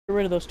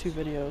rid of those two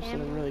videos that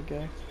are really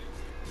gay.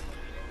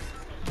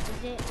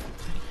 Is it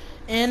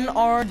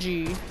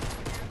NRG,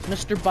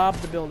 Mr. Bob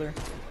the Builder.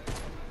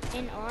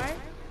 NR?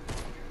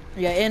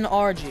 Yeah, NRG.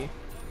 NRG.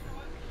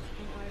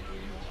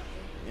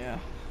 Yeah.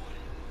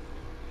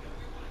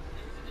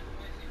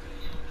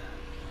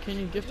 Can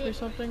you gift me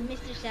something?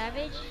 Mr.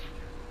 Savage?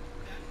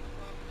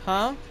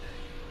 Huh?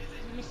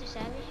 Is it Mr.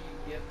 Savage?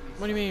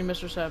 What do you mean,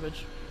 Mr.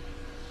 Savage?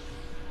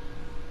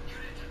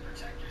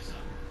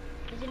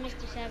 Is it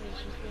Mr.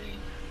 Savage?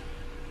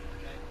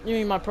 You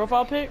mean my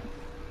profile pic?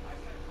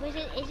 Is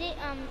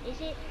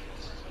it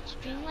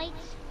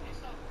Streamlights?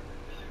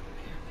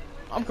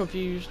 I'm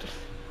confused.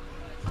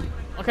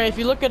 Okay, if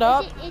you look it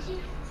up,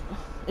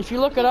 if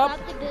you look it up,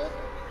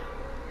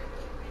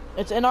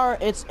 it's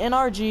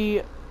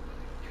NRG,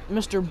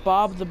 Mr.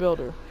 Bob the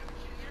Builder.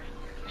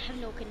 I have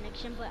no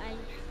connection, but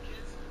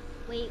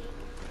wait,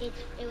 it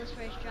was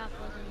first drop,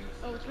 wasn't it?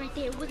 Oh, it's right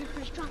there. It wasn't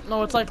first drop.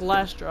 No, it's like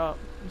last drop.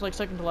 It's like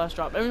second to last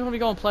drop. Everyone's gonna be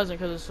going Pleasant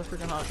because it's a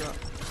freaking hot drop.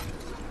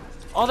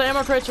 All the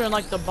ammo crates are in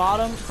like the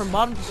bottom, from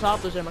bottom to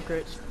top. There's ammo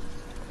crates.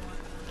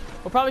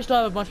 We'll probably still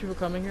have a bunch of people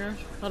coming here.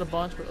 Not a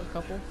bunch, but a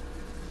couple.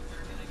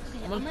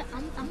 Okay, I'm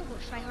gonna go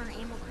try on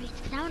ammo crates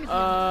because I wanna be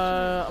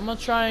I'm gonna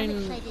try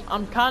and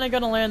I'm kind of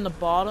gonna land the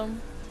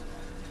bottom.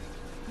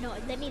 No,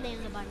 let me land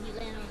on the bottom. You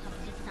land on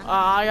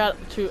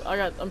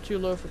top. I'm too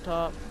low for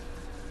top.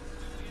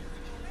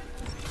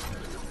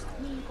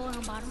 You go on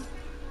the bottom.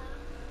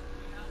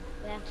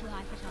 Wait, I'm too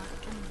high for top.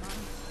 I'm on the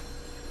bottom.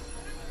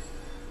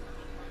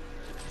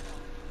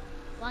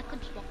 Well, I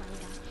could just walk my way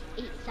down.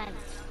 8 silence.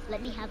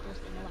 Let me have those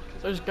ammo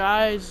boxes. There's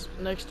guys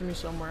next to me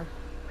somewhere.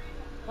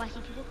 Oh, I see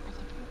people.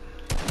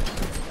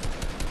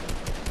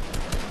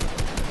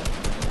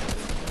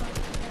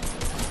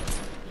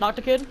 Knocked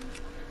a kid.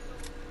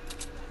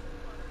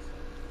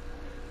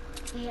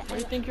 Yeah, Where do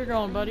you think you're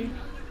going, buddy?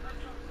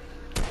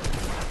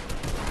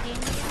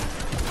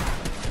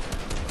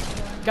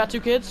 Got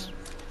 2 kids.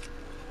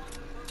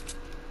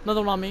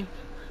 Another one on me.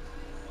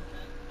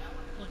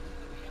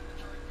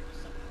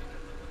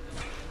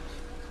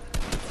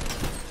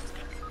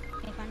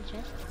 Okay, found a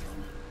chest.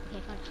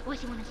 Okay, found a... Oh, I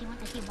see one. I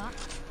see a bot.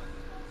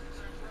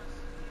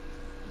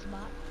 He's a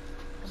bot.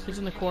 He's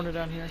in the corner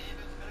down here.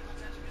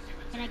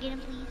 Can I get him,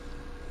 please?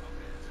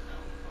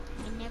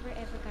 I never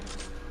ever got a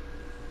bot.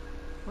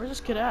 Where's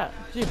this kid at?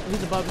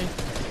 He's above me.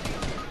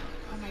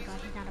 Oh my god,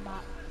 he's not a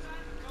bot.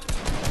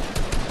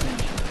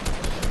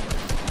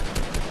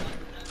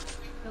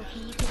 Bro,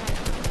 can you get out of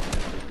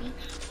me?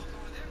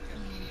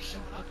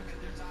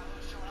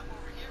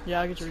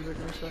 Yeah, I'll get your reboot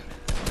in a sec.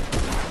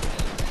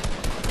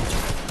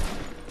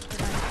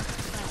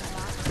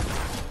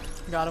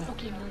 Got him.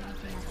 Okay, no, you cannot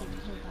get me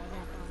killed by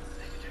that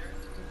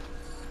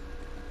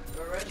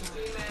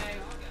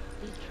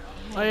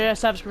bot. Oh yeah,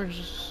 Savage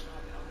commercials.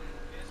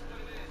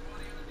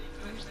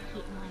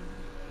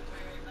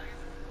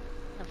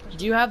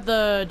 Do you have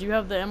the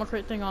ammo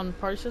crate thing on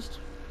party assist?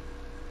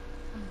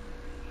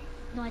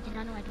 No, I do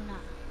not.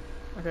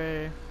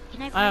 Okay.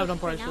 Can I have it on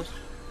party assist.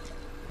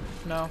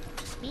 No.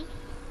 Me?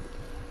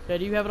 Yeah,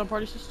 do you have it on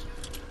party assist?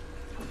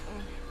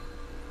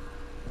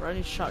 Or I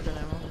need shotgun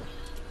ammo.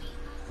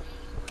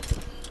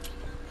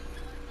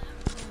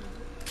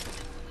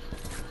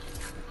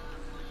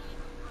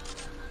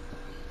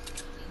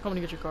 I'm coming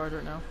to get your card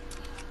right now.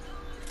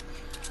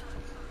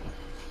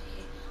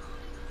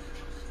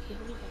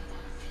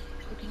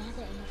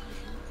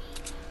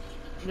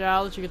 Yeah,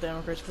 I'll let you get the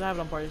ammo crates because I have it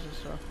on party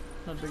assist, so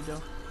not a big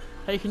deal.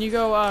 Hey, can you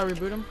go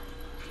reboot him?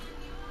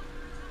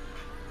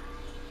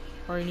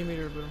 Or you need me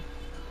to reboot him?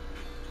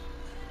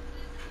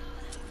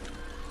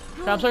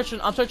 Okay,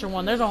 I'm searching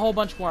one. There's a whole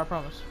bunch more, I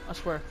promise. I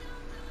swear.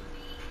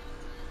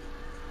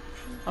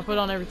 I'll put it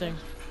on everything.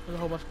 There's a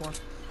whole bunch more.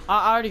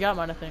 I already got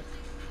mine, I think.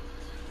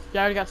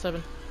 Yeah, I already got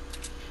 7.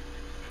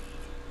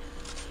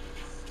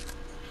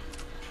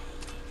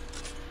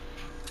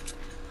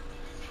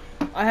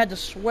 I had to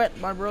sweat,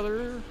 my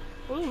brother.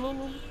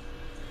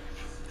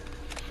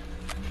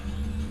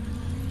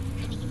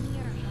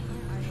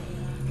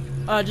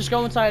 Just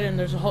go inside and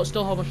there's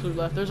still a whole bunch of loot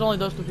left. There's only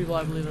those 2 people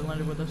I believe that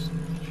landed with us.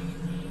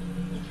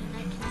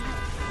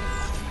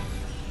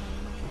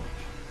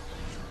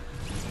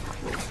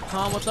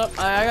 Tom, what's up?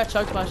 I got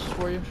chug splashes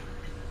for you.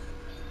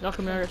 Y'all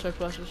come here, I got chug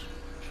splashes.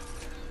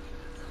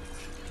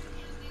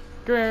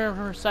 Come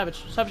here,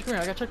 Savage. Savage, come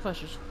here, I got chug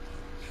splashes.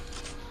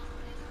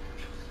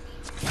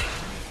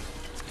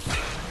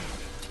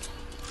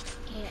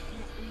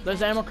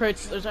 There's ammo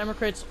crates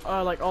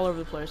like all over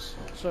the place.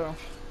 So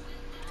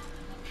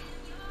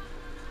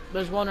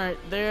there's one right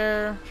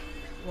there,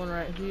 one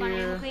right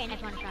here,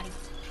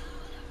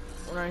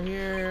 one right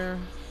here.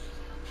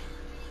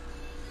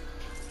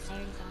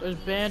 There's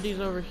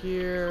bandies over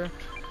here.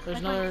 There's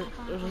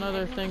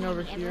another thing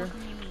over here.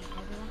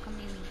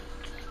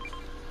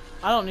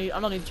 I don't need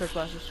the chug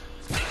splashes.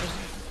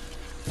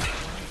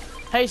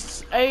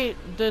 Hey,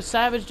 the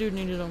Savage dude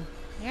needed them.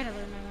 I gotta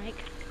ruin my mic.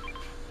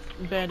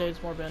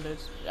 Band-aids, more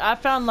band-aids. I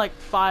found like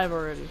 5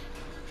 already.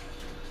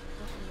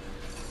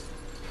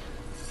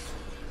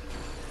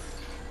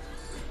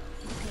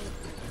 Okay,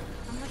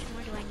 how much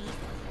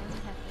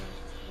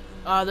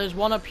There's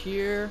one up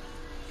here.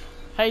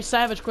 Hey,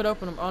 Savage, quit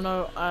opening them. Oh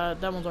no,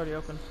 that one's already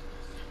open.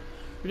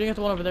 We didn't get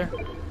the one over there.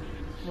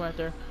 Right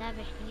there.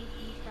 Savage, can you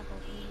stop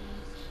opening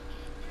them?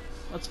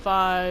 That's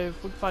 5.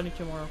 We can find you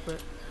 2 more real quick.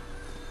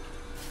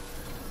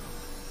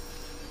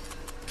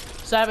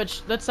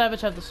 Savage, let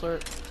Savage have the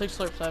slurp. Take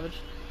slurp, Savage.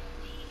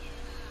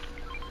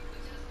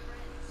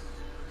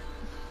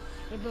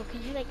 Hey bro,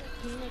 can you like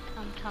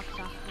talk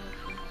softly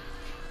with me?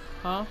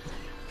 Huh?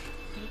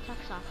 Can you talk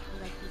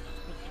softly like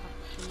talk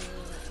to you?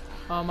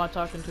 Oh, am I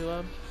talking too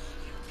loud?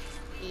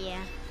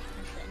 Yeah,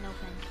 that's no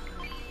offense.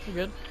 You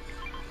good?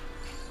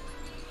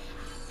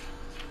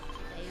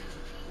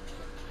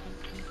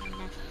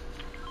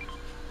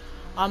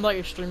 I'm like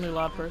extremely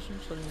loud person,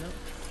 so you know.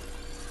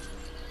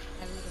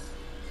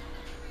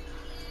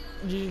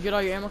 Did you get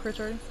all your ammo crates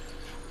already?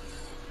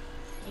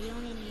 I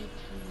only need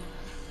 2 more.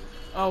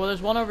 Oh, well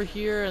there's one over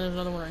here and there's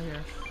another one right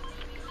here.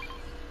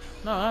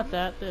 No, not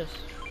that, this.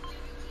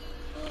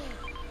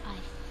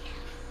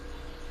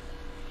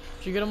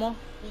 Did you get them all?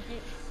 Is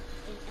it,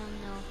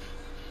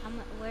 no.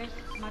 Where's,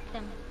 mark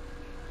them.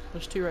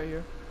 There's 2 right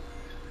here.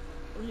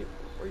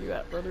 Where you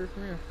at, brother?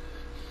 Come here.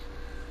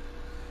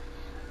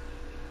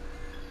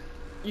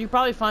 You can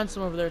probably find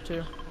some over there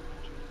too.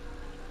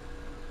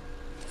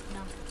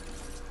 No.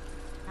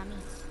 Not me.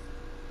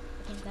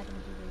 I think back in the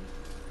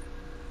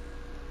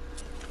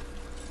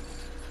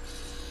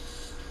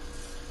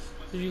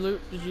blue.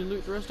 Did you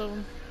loot the rest of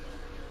them?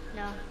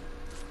 No.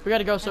 We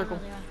gotta go I don't circle.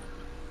 know where they are.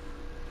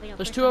 Wait, no,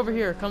 There's first 2 time over where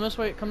here. they Come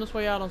are. this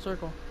way out on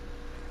circle.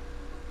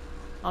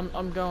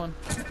 I'm going.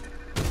 Where-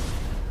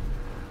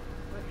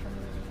 show me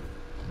where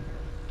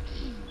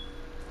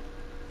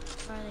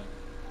they are. Where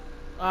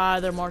are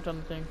they? They're marked on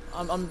the thing.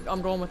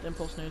 I'm going with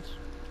impulse nades.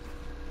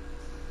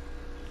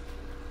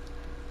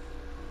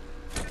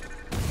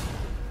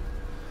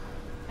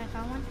 I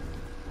found one.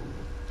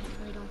 I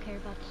really don't care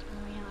about this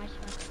one right now. I just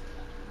want.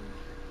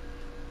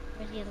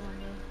 Where's the other one,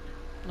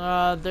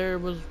 dude? There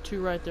was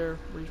 2 right there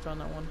where you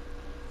found that one.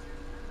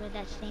 Where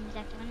that same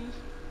exact one is?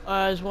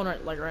 There's one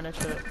right next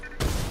to it.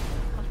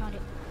 I found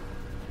it.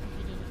 If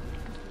you did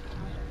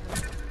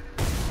it.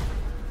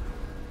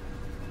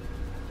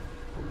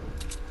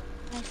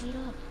 Guys, meet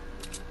up.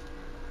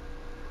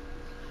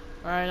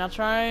 Alright, now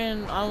try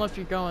and I don't know if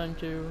you're going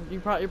to.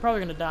 You're probably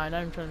gonna die.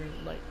 Not even trying to be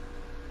like,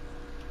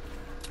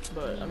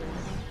 but I mean,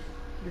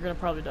 you're gonna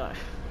probably die.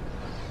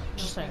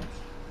 Just saying.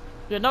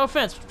 Yeah, no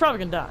offense. You're probably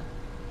gonna die.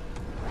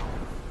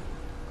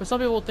 Cause some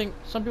people think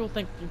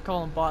you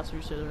call them bots if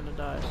you say they're gonna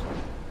die. So,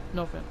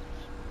 no offense.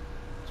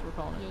 That's what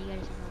we're calling it. Yeah, you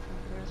gotta say no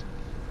offense. There is a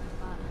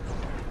bot.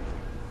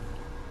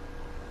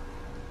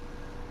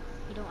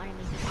 You don't want to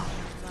make me think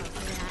about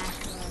you're gonna ask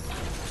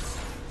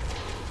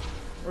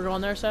for We're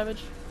going there,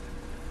 Savage.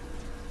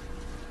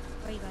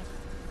 where are you guys?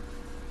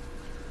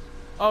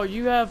 Oh,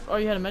 you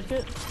had a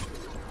medkit?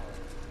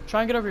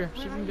 Try and get over here.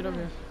 See if you can get over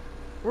here.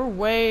 We're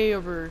way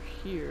over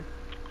here.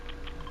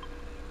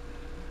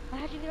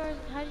 How did you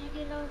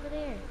get over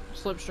there?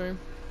 Slipstream.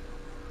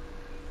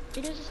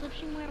 There's a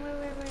slipstream where?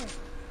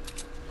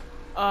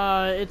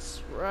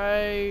 It's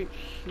right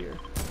here.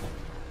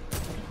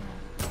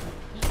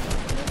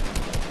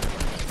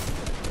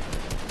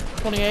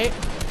 28.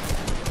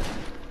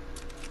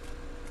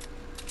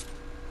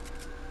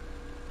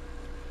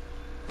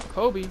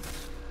 Kobe. I'm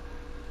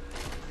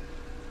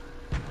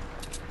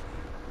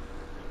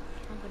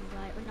gonna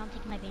die. Or no, I'm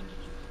taking my bandages.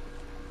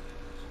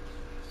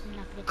 I'm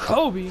not gonna die.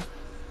 Kobe.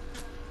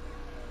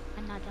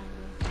 I'm not dying,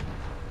 bro.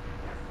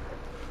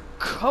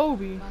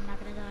 Kobe. Bro, I'm not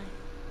gonna die.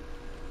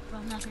 Bro,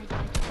 I'm not gonna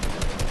die.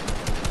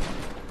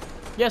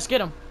 Yes,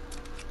 get him.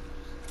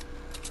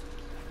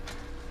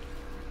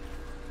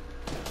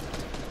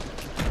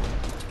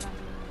 Bro, I'm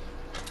doing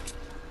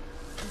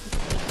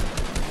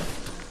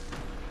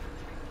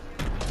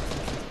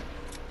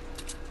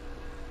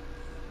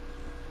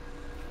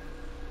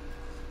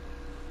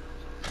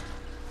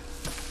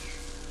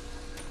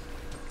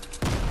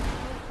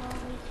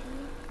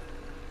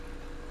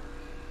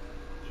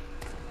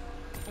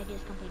I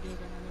just completed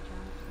another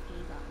job. Okay,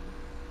 you got one.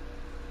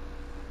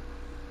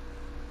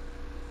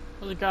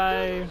 There's a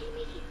guy. No,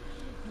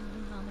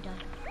 I'm gonna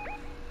die.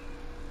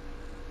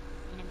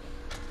 And I'm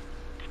dead.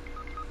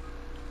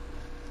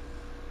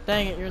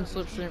 Dang it, you're in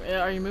slipstream.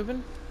 Are you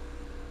moving?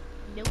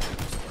 Nope.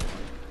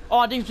 Oh,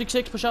 I think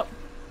 6 push up.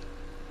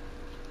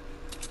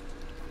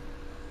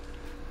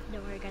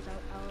 Don't worry, guys. I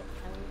will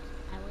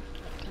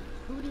spectate.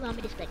 Who do you want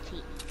me to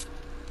spectate?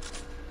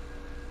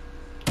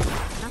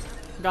 Huh?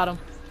 Got him.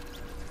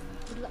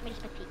 Who do you want me to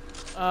spectate?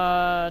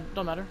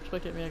 Don't matter.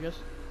 Spectate me, I guess.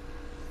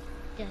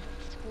 The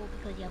school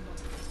because you have one.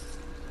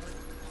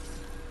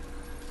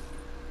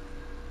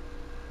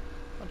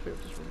 I'll pick up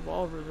this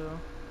revolver though.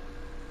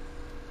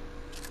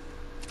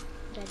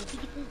 Guys, if he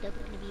gets this dub,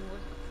 it's gonna be more.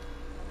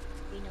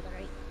 You know that,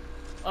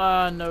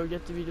 right? No, you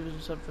have to be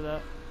Division 7 for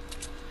that.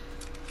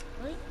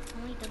 Really?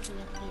 How many dubs do we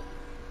have to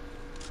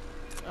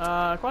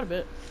get? Quite a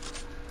bit.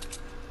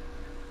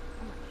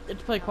 How much? You have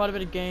to play quite a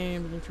bit of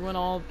games, and if you win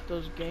all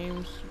those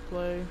games you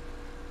play,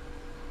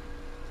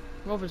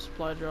 go over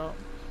supply drop.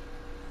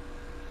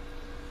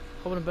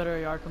 Hoping a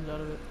better AR comes out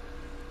of it.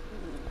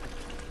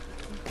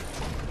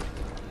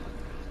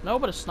 No,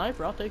 but a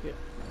sniper, I'll take it.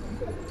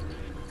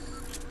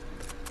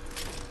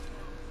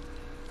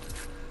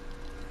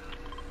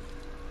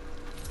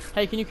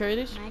 Hey, can you carry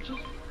these? Imagine,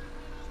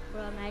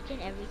 bro, imagine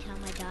every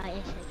time I die,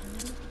 it's like, can we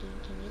leave the game?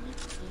 Can we leave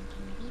the game?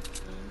 Can we leave the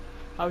game?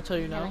 I would tell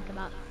you And no. like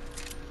about,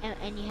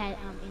 and you had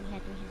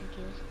 300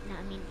 kills. No,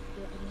 I mean,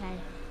 you had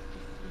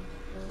 15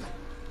 kills.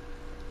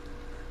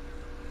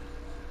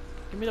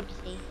 Give me the.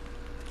 See?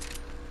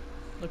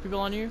 Look, people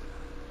on you.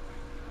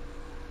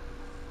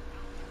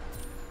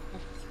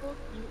 That's cool.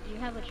 You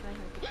have a try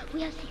hard.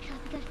 We have 6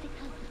 health. We got 6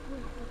 health.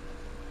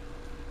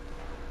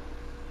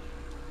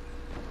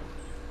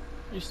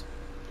 Let's go.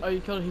 Oh, you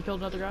killed. He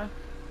killed another guy.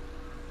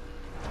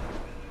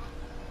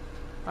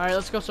 All right,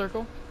 let's go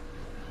circle.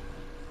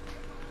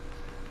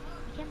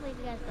 I can't believe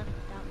you guys left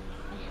without me.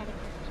 I had a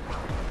good.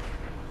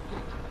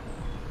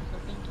 So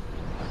thank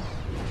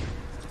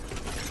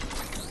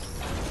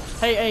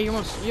you. Hey, you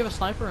have a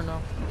sniper or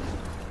no?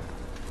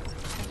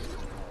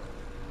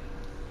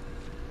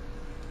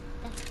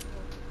 That's cool.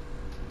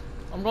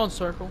 I'm going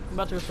circle. I'm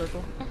about to go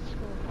circle. That's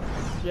cool.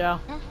 Yeah.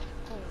 That's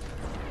cool.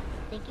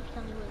 Thank you for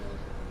telling me what it is.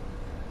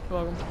 You're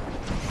welcome.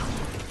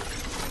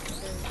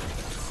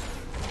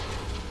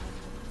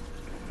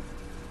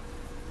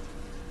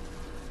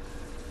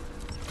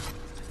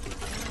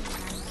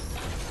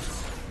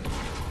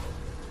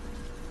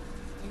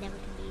 And then we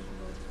can be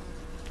both.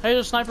 Hey,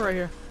 there's a sniper right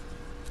here.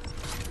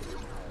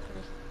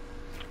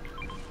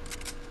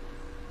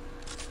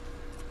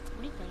 What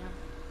are you playing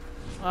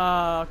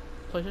on?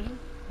 PlayStation?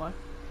 Why?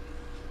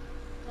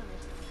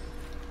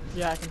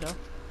 Yeah, I can tell. Are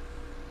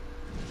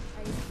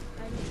you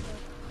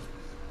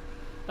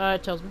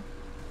It tells me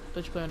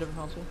that you play on a different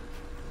console.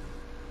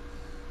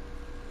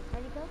 How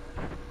do you go?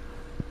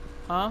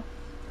 Huh?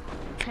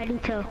 How do you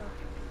tell?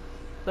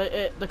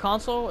 The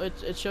console,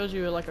 it shows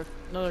you like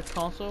another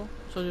console.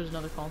 Shows you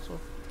another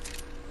console.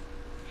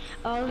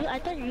 Oh, I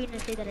thought you were gonna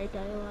say that I die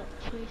a lot.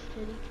 So you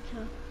steady to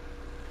tell.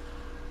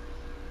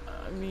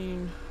 I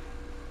mean.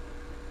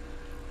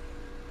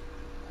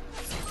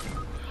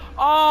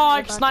 Oh,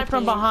 I can snipe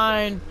from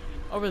behind.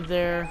 Over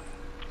there.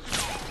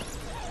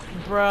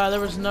 Bruh, there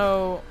was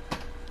no.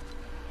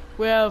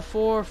 We have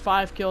 4 or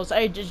 5 kills.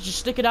 Hey, just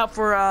stick it out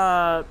for,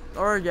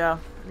 or yeah,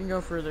 you can go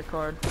for the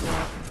card.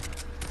 Yeah.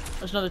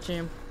 There's another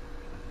team.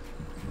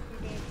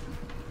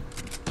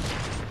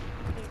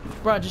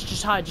 Bruh,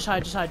 just hide.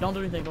 Don't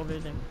do anything,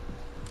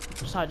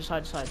 Just hide.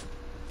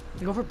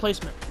 You go for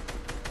placement.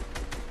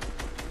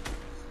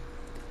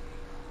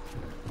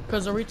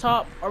 Cause are we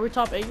top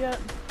 8 yet?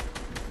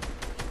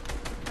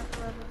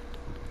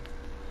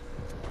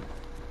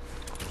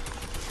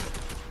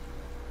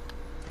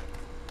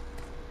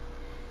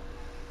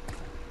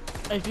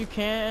 If you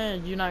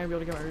can't, you're not gonna be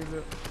able to get my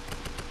reboot.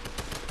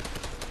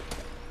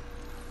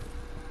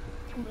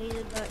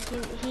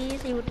 He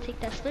is able to take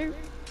that slurp.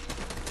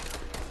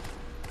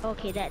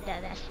 Okay, that's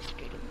just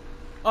good.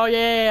 Oh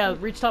yeah.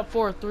 Reach top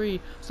 4, 3.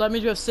 So that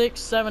means we have 6,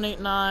 7, 8,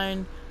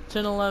 9,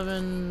 10,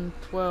 11,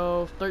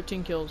 12,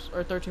 13 kills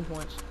or 13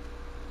 points.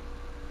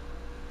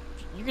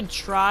 You can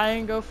try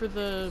and go for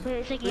the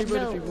reboot if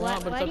you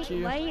want, but it's up to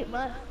you. Why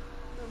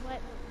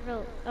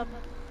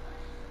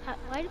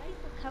do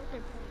people count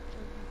their points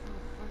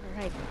on their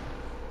height?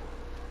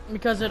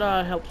 Because it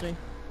helps me.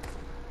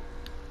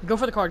 Go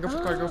for the card. Go for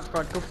the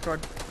card.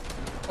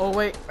 Oh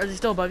wait, are they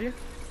still above you?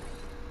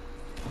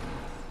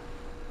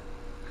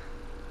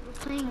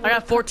 I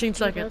got 14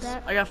 seconds.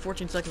 I got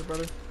 14 seconds,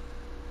 brother.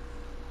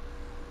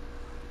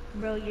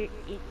 Bro,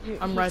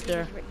 I'm right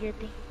there. Your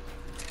thing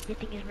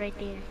is right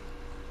there.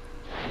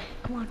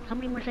 Come on, how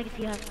many more seconds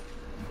do you have?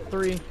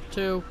 3,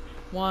 2,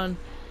 1.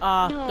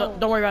 No.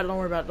 Don't worry about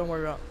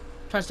it.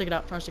 Try to stick it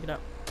out.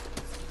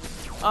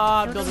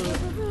 Build it.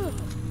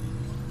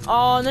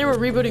 Oh, and they were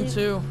rebooting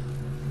too.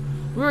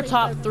 We were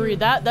top 3.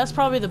 That's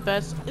probably the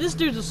best. This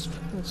dude's a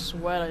fucking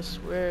sweat, I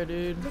swear,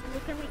 dude. Look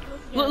how many kills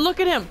he has. Look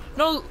at him.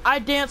 No, I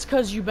dance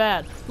cause you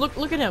bad. Look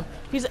at him.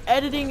 He's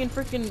editing and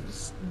freaking.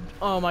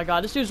 Oh my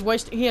god, this dude's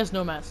wasting. He has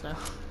no mats now.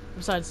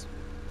 Besides.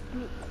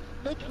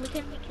 Look how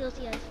many kills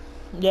he has.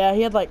 Yeah,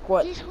 he had like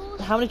what?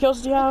 How many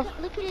kills did you have?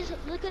 Look at his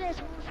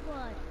whole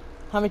squad.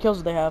 How many kills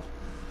did they have?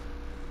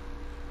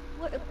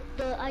 What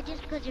I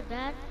just because you're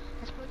bad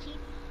has 14.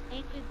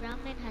 Angry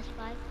Brownman has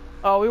 5.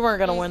 Oh, we weren't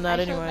gonna win that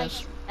I sold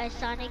anyways. I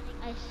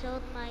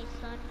sold my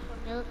son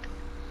for milk.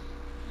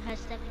 Has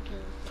 7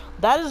 kills.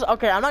 That is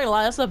okay. I'm not gonna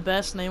lie. That's the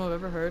best name I've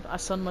ever heard. I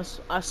sold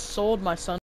my son.